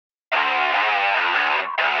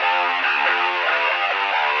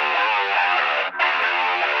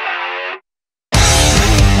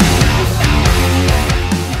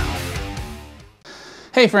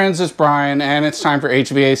Hey friends, it's Brian and it's time for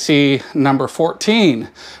HVAC number 14.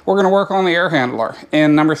 We're going to work on the air handler.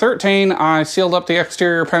 In number 13, I sealed up the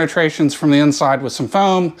exterior penetrations from the inside with some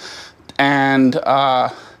foam and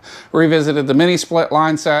revisited the mini split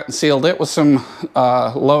line set and sealed it with some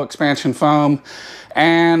low expansion foam.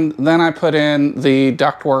 And then I put in the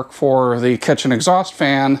ductwork for the kitchen exhaust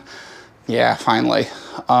fan. Yeah, finally.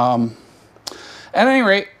 At any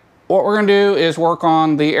rate, what we're going to do is work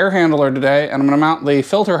on the air handler today, and I'm going to mount the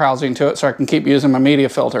filter housing to it so I can keep using my media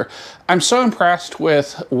filter. I'm so impressed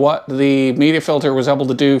with what the media filter was able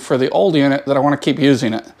to do for the old unit that I want to keep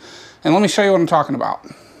using it. And let me show you what I'm talking about.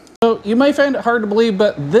 So you may find it hard to believe,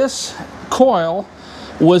 but this coil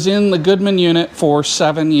was in the Goodman unit for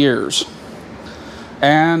 7 years.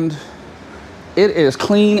 And it is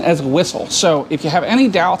clean as a whistle. So if you have any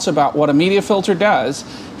doubts about what a media filter does,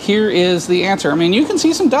 here is the answer. I mean, you can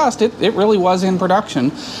see some dust. It really was in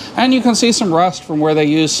production. And you can see some rust from where they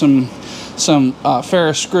used some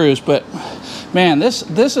ferrous screws. But man, this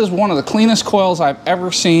is one of the cleanest coils I've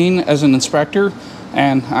ever seen as an inspector.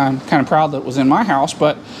 And I'm kind of proud that it was in my house.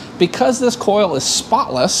 But because this coil is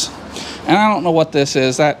spotless, and I don't know what this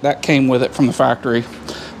is, that came with it from the factory.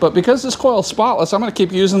 But because this coil is spotless, I'm going to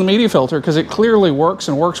keep using the media filter because it clearly works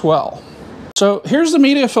and works well. So here's the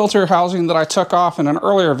media filter housing that I took off in an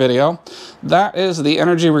earlier video. That is the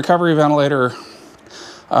energy recovery ventilator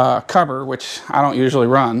cover, which I don't usually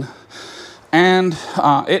run. And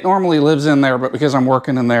it normally lives in there, but because I'm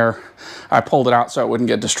working in there, I pulled it out so it wouldn't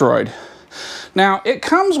get destroyed. Now, it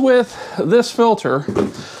comes with this filter.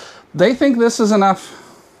 They think this is enough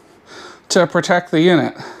to protect the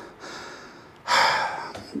unit.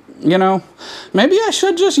 You know, maybe I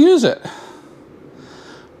should just use it.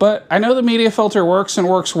 But I know the media filter works and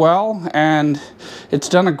works well, and it's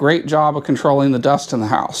done a great job of controlling the dust in the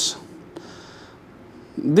house.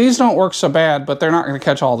 These don't work so bad, but they're not going to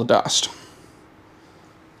catch all the dust.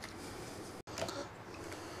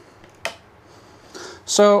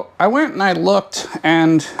 So I went and I looked,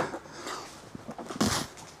 and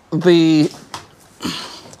the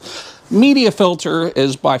media filter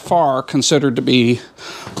is by far considered to be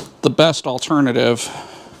the best alternative.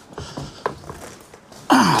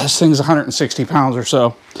 This thing's 160 pounds or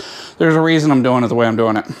so. There's a reason I'm doing it the way I'm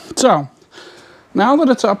doing it. So now that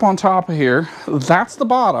it's up on top of here, that's the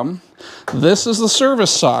bottom. This is the service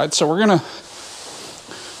side. So we're going to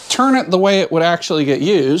turn it the way it would actually get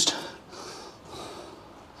used.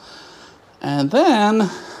 And then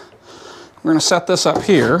we're going to set this up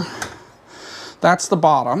here. That's the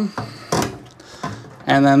bottom.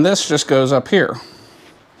 And then this just goes up here.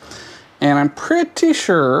 And I'm pretty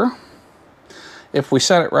sure if we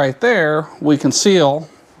set it right there, we can seal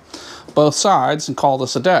both sides and call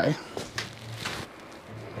this a day.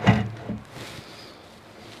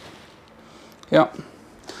 Yep.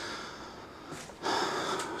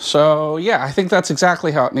 So yeah, I think that's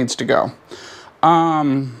exactly how it needs to go.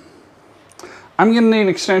 I'm going to need an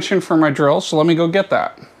extension for my drill, so let me go get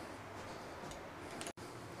that.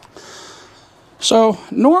 So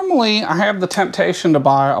normally I have the temptation to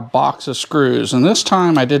buy a box of screws, and this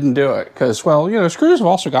time I didn't do it because, well, you know, screws have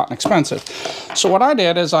also gotten expensive. So what I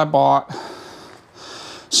did is I bought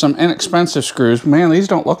some inexpensive screws. Man, these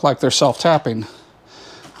don't look like they're self-tapping.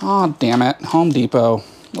 Oh, damn it, Home Depot.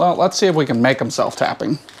 Well, let's see if we can make them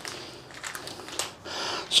self-tapping.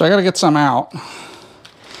 So I got to get some out.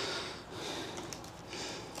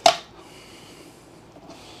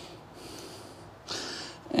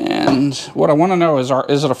 And what I want to know is it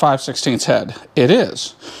a 5/16 head? It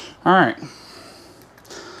is. All right.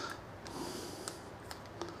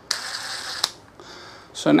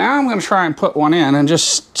 So now I'm going to try and put one in and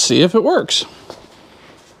just see if it works.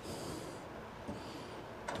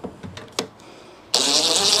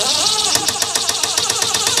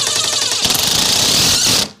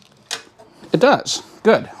 It does.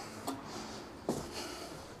 Good.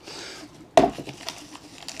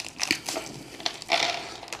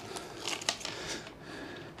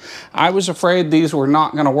 I was afraid these were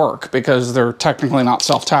not going to work because they're technically not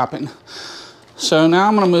self-tapping. So now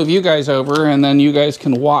I'm going to move you guys over, and then you guys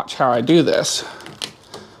can watch how I do this.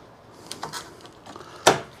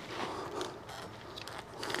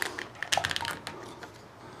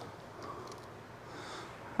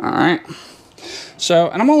 All right. So,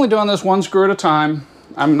 and I'm only doing this one screw at a time.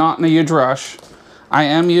 I'm not in a huge rush. I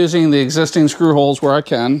am using the existing screw holes where I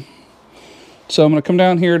can. So I'm going to come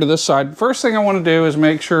down here to this side. First thing I want to do is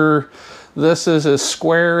make sure this is as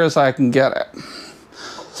square as I can get it.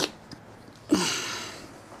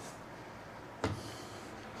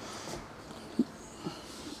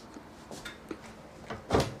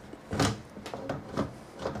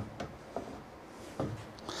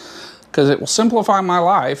 because it will simplify my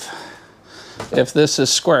life if this is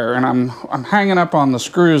square. And I'm hanging up on the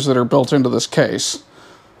screws that are built into this case.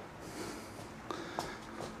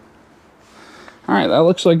 All right, that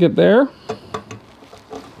looks like it there.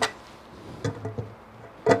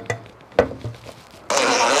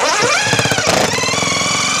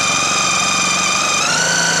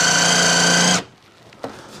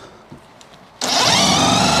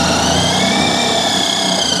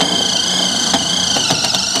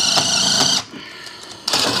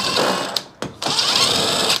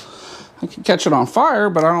 I can catch it on fire,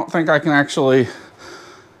 but I don't think I can actually,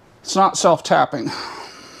 it's not self-tapping.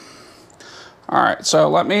 All right, so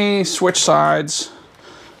let me switch sides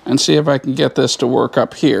and see if I can get this to work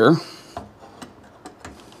up here.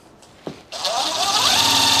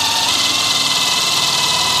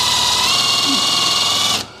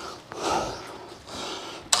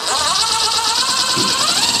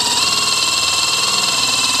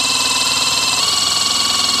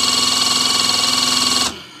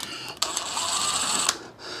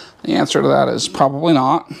 The answer to that is probably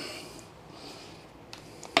not.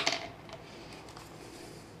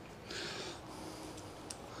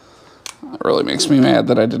 It really makes me mad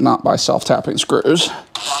that I did not buy self-tapping screws.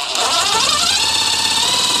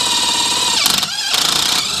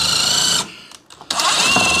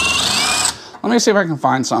 Let me see if I can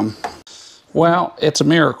find some. Well, it's a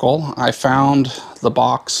miracle. I found the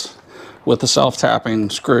box with the self-tapping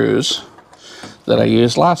screws that I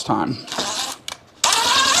used last time.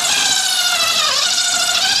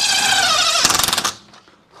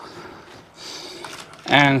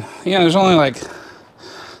 And, you know, there's only like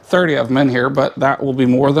 30 of them in here, but that will be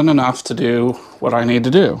more than enough to do what I need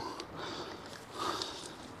to do.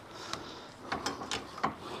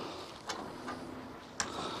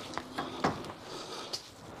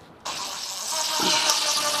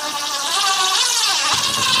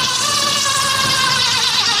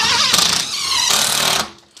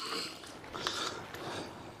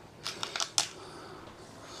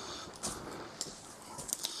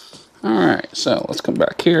 All right, so let's come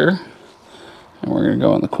back here, and we're going to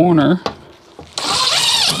go in the corner.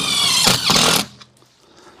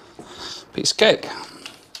 Piece of cake.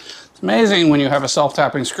 It's amazing when you have a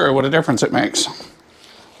self-tapping screw what a difference it makes.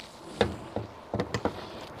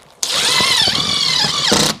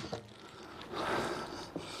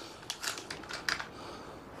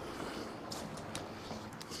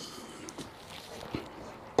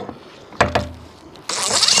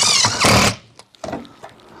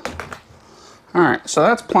 All right, so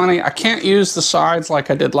that's plenty. I can't use the sides like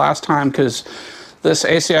I did last time because this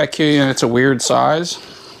ACIQ unit's a weird size.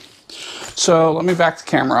 So let me back the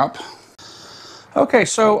camera up. Okay,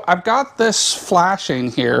 so I've got this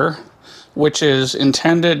flashing here, which is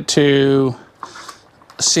intended to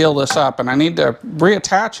seal this up, and I need to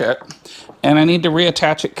reattach it, and I need to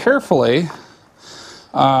reattach it carefully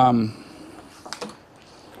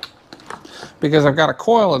because I've got a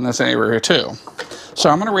coil in this area too. So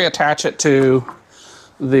I'm going to reattach it to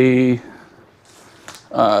the,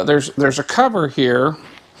 there's a cover here,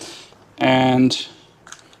 and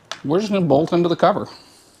we're just going to bolt into the cover.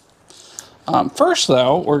 First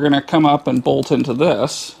though, we're going to come up and bolt into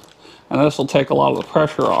this, and this will take a lot of the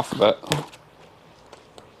pressure off of it.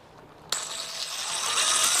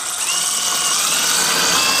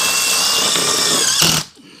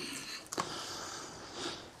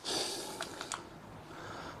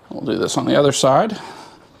 We'll do this on the other side.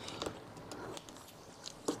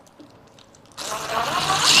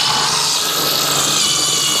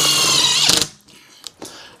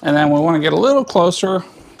 And then we want to get a little closer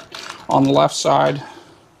on the left side.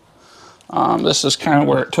 This is kind of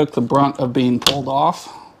where it took the brunt of being pulled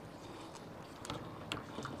off.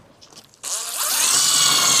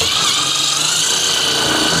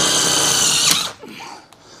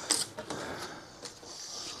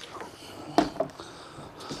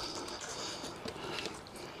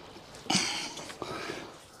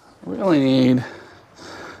 Really need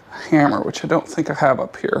a hammer, which I don't think I have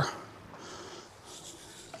up here.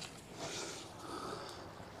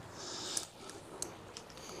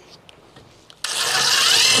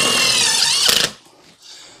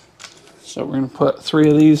 So we're going to put 3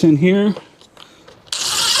 of these in here.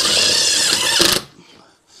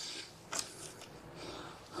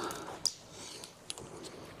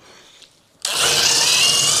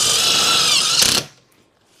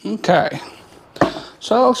 Okay.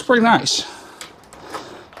 So that looks pretty nice.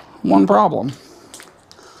 One problem.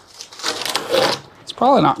 It's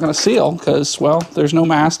probably not going to seal because, well, there's no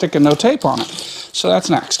mastic and no tape on it. So that's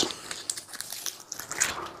next.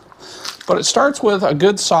 But it starts with a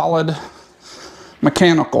good solid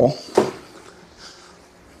mechanical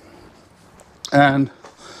And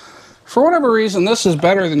for whatever reason, this is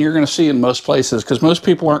better than you're going to see in most places, because most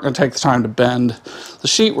people aren't going to take the time to bend the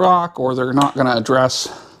sheetrock, or they're not going to address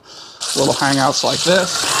little hangouts like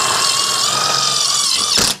this.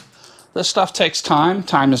 This stuff takes time.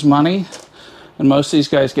 Time is money. And most of these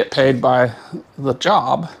guys get paid by the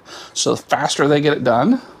job. So the faster they get it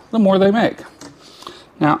done, the more they make.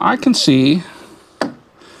 Now I can see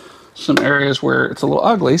some areas where it's a little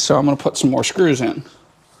ugly, so I'm going to put some more screws in.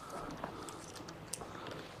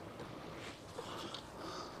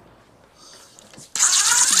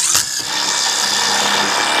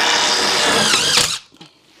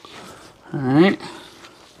 All right.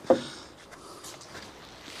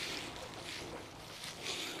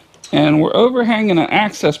 And we're overhanging an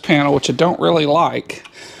access panel, which I don't really like,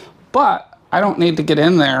 but I don't need to get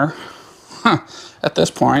in there. At this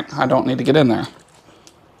point, I don't need to get in there.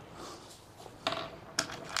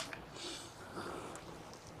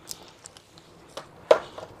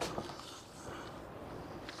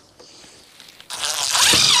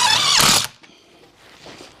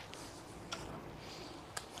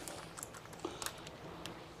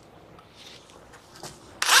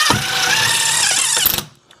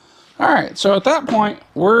 Alright, so at that point,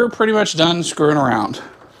 we're pretty much done screwing around.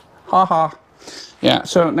 Ha. Yeah,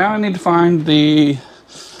 so now I need to find the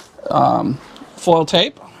foil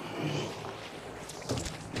tape.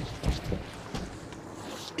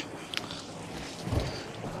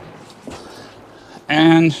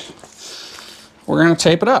 And we're going to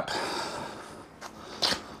tape it up.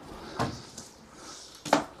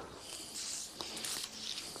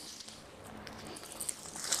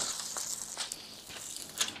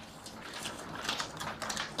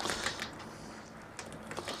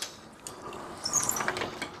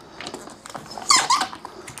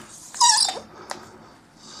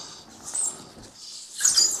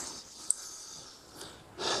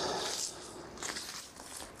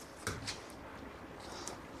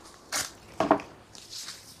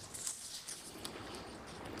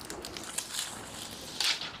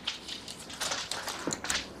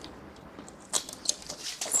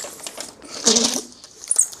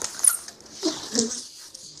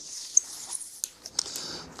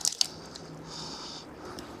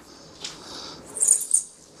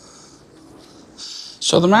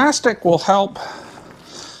 So the mastic will help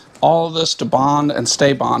all of this to bond and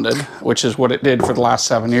stay bonded, which is what it did for the last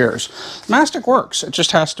 7 years. Mastic works, it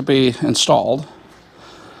just has to be installed.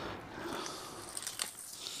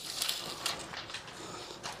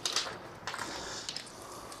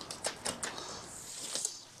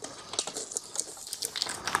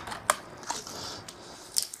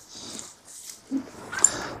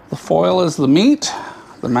 The foil is the meat,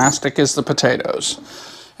 the mastic is the potatoes.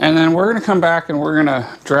 And then we're going to come back and we're going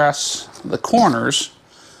to dress the corners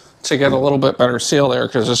to get a little bit better seal there,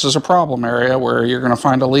 because this is a problem area where you're going to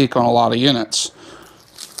find a leak on a lot of units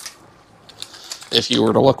if you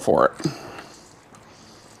were to look for it.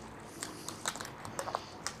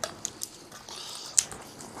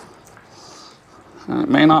 It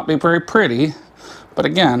may not be very pretty, but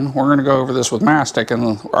again, we're going to go over this with mastic,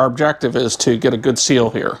 and our objective is to get a good seal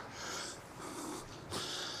here.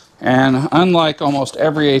 And unlike almost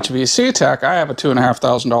every HVAC tech, I have a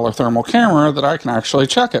 $2,500 thermal camera that I can actually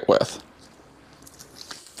check it with.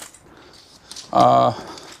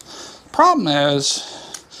 Problem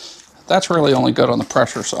is, that's really only good on the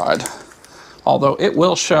pressure side. Although it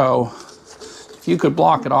will show, if you could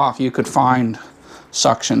block it off, you could find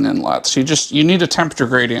suction inlets. You need a temperature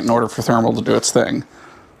gradient in order for thermal to do its thing.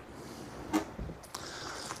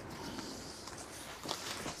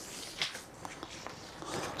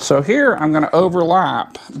 So here I'm going to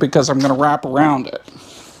overlap because I'm going to wrap around it.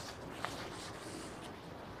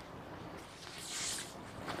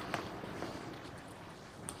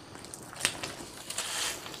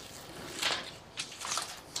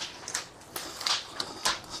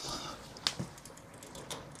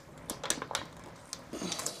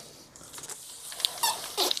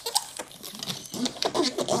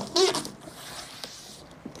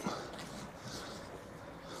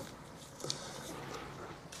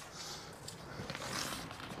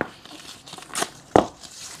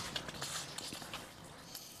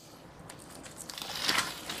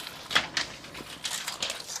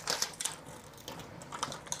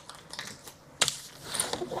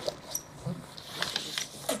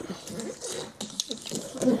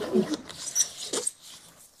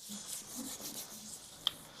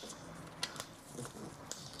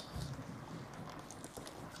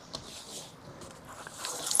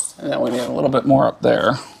 And then we need a little bit more up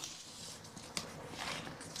there.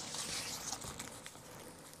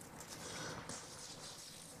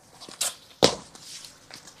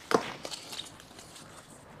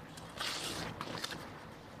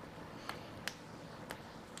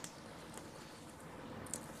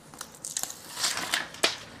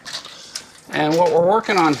 And what we're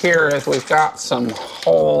working on here is we've got some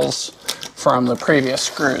holes from the previous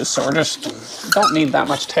screws. So we're just, don't need that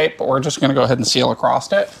much tape, but we're just gonna go ahead and seal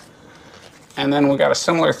across it. And then we've got a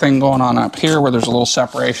similar thing going on up here where there's a little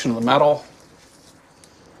separation of the metal.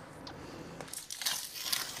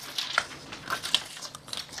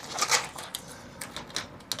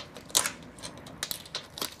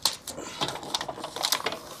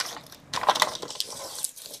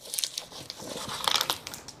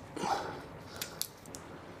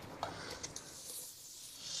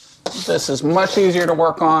 This is much easier to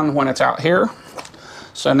work on when it's out here.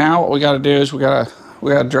 So now what we got to do is we got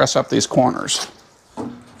to dress up these corners.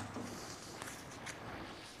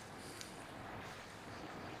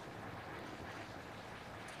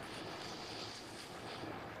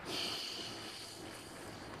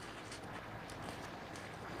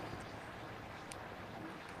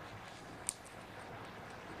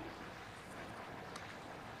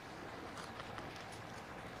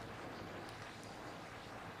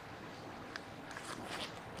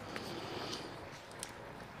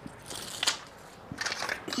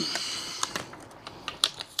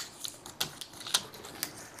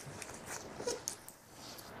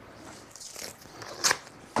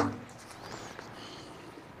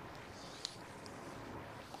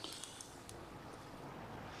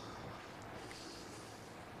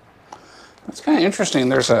 It's kind of interesting.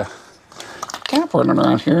 There's a gap running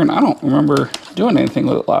around here, and I don't remember doing anything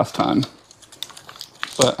with it last time.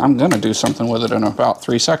 But I'm going to do something with it in about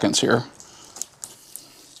 3 seconds here.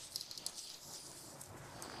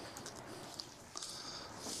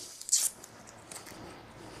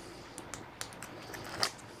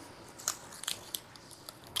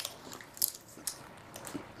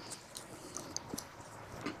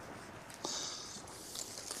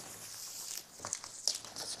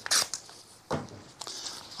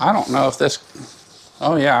 I don't know if this,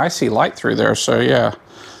 oh yeah, I see light through there, so yeah,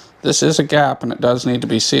 this is a gap and it does need to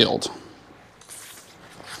be sealed.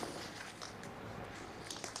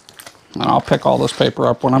 And I'll pick all this paper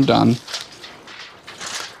up when I'm done.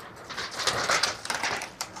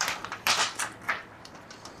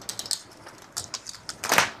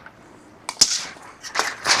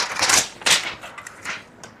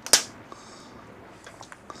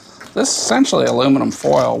 This is essentially aluminum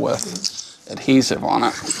foil with adhesive on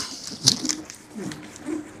it.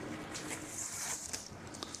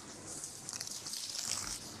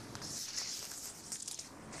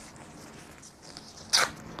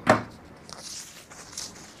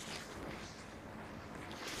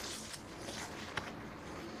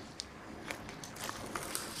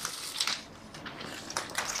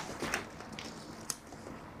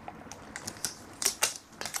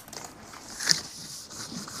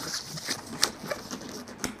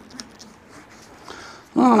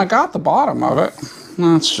 Well, and I got the bottom of it.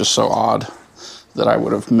 That's just so odd that I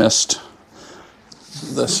would have missed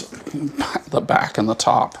this, the back and the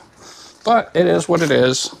top. But it is what it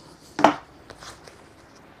is.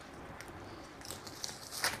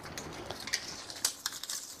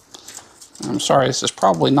 I'm sorry, this is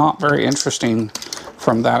probably not very interesting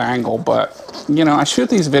from that angle, but, you know, I shoot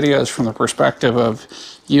these videos from the perspective of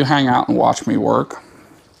you hang out and watch me work.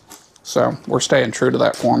 So we're staying true to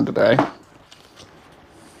that form today.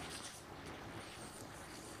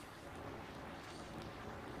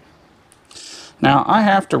 Now I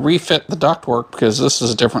have to refit the ductwork because this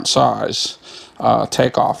is a different size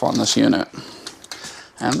takeoff on this unit.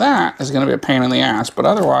 And that is going to be a pain in the ass, but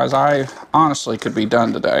otherwise I honestly could be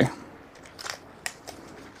done today.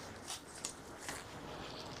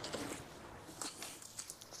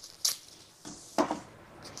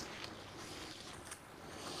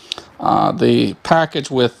 The package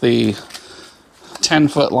with the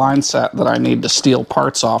 10-foot line set that I need to steal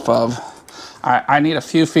parts off of, I need a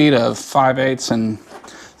few feet of 5/8 and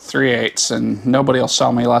 3/8, and nobody will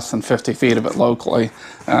sell me less than 50 feet of it locally,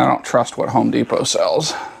 and I don't trust what Home Depot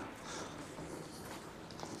sells.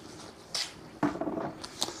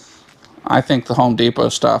 I think the Home Depot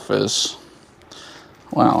stuff is,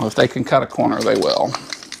 well, if they can cut a corner, they will.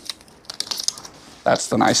 That's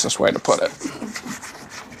the nicest way to put it.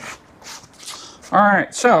 All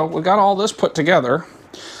right, so we got all this put together.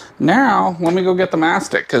 Now, let me go get the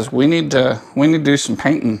mastic because we need to do some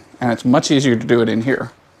painting, and it's much easier to do it in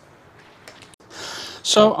here.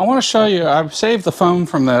 So I want to show you, I've saved the foam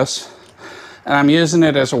from this, and I'm using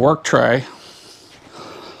it as a work tray.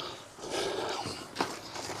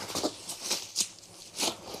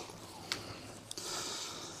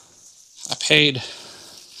 I paid,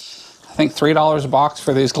 I think, $3 a box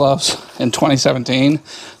for these gloves in 2017.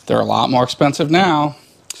 They're a lot more expensive now.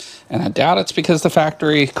 And I doubt it's because the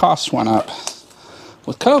factory costs went up.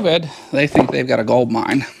 With COVID, they think they've got a gold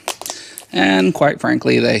mine. And quite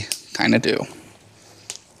frankly, they kind of do.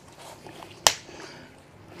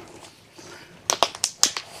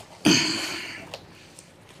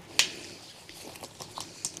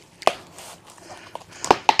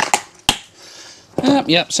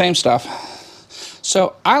 Yep, same stuff.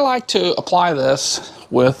 So I like to apply this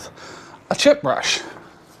with a chip brush.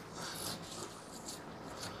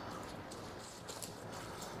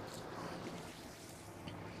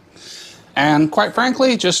 And quite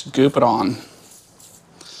frankly, just goop it on.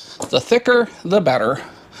 The thicker, the better.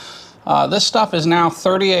 This stuff is now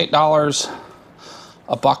 $38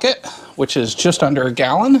 a bucket, which is just under a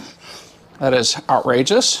gallon. That is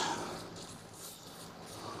outrageous.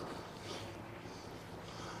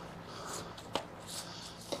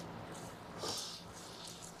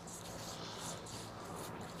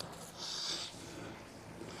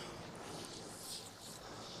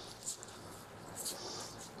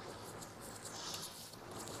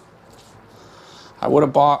 I would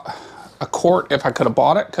have bought a quart if I could have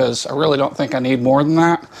bought it, because I really don't think I need more than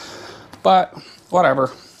that. But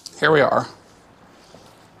whatever, here we are.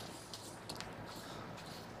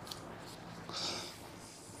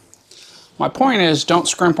 My point is, don't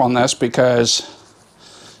scrimp on this, because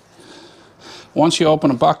once you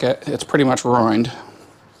open a bucket, it's pretty much ruined.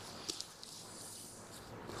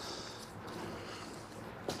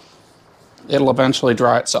 It'll eventually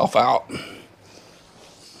dry itself out.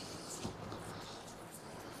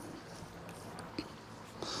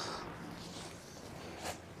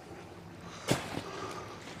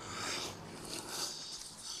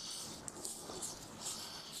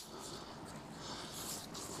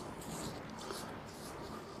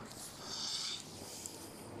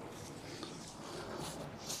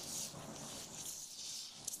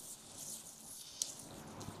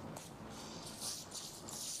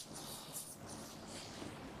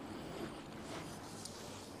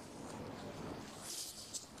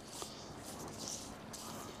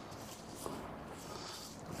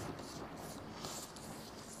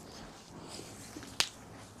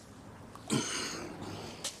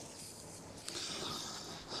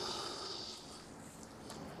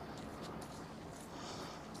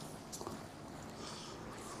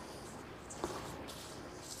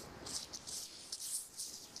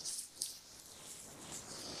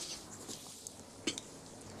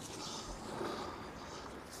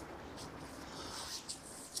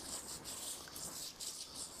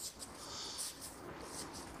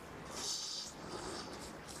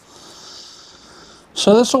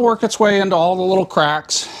 So this will work its way into all the little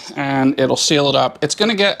cracks and it'll seal it up. It's going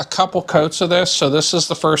to get a couple coats of this, so this is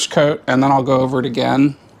the first coat, and then I'll go over it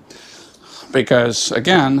again, because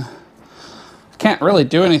again, I can't really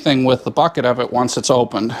do anything with the bucket of it once it's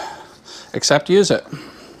opened, except use it.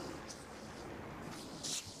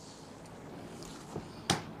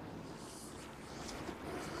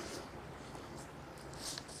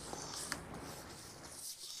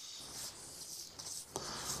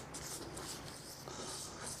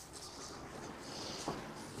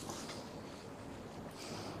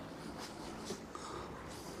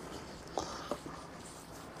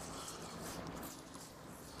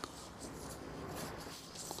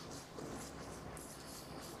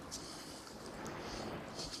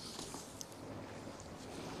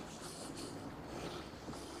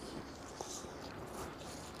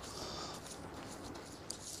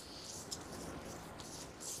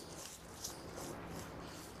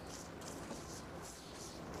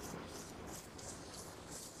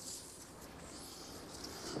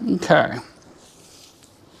 Okay.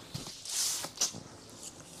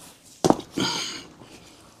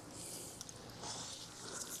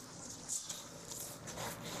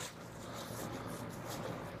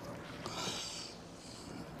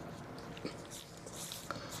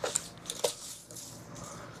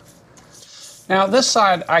 Now this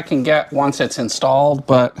side I can get once it's installed,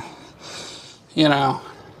 but you know,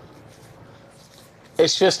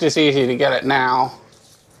 it's just as easy to get it now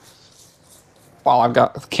while I've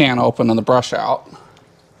got the can open and the brush out.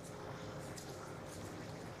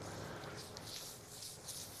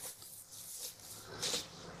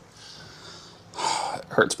 It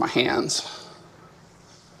hurts my hands.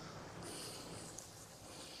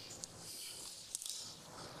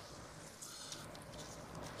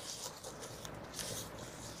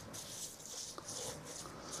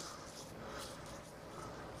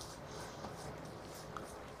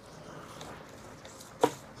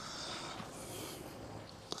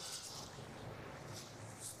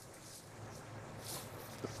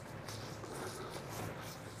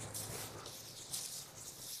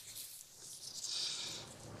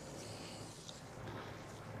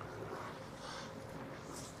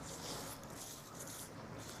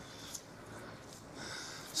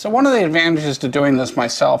 So one of the advantages to doing this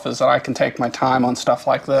myself is that I can take my time on stuff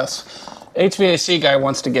like this. HVAC guy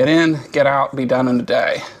wants to get in, get out, be done in a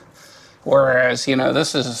day. Whereas, you know,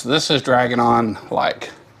 this is dragging on like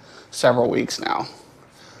several weeks now.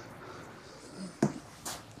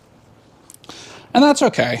 And that's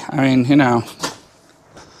okay. I mean, you know,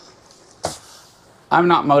 I'm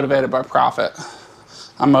not motivated by profit.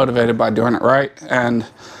 I'm motivated by doing it right, and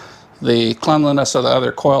the cleanliness of the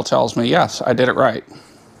other coil tells me, yes, I did it right.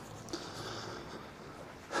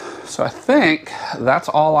 So I think that's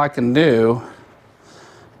all I can do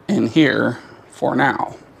in here for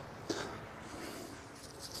now.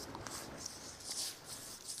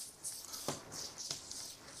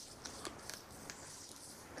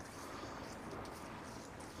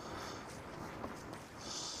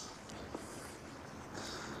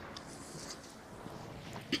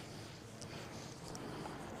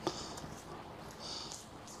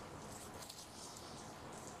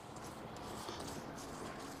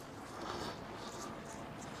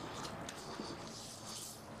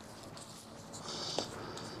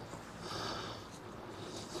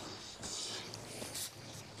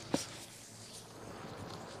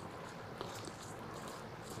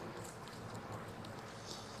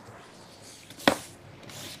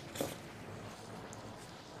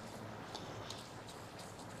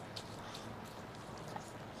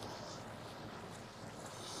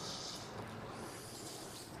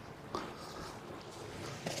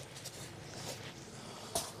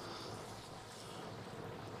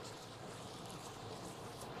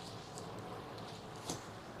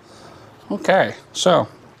 Okay, so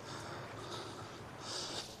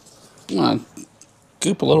I'm going to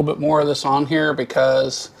goop a little bit more of this on here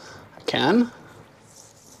because I can.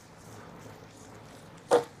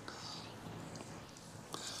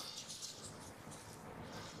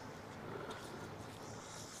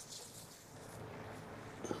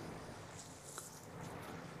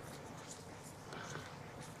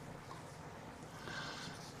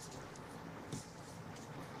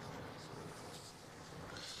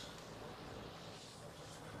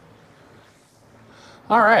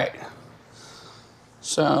 All right,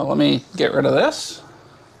 so let me get rid of this.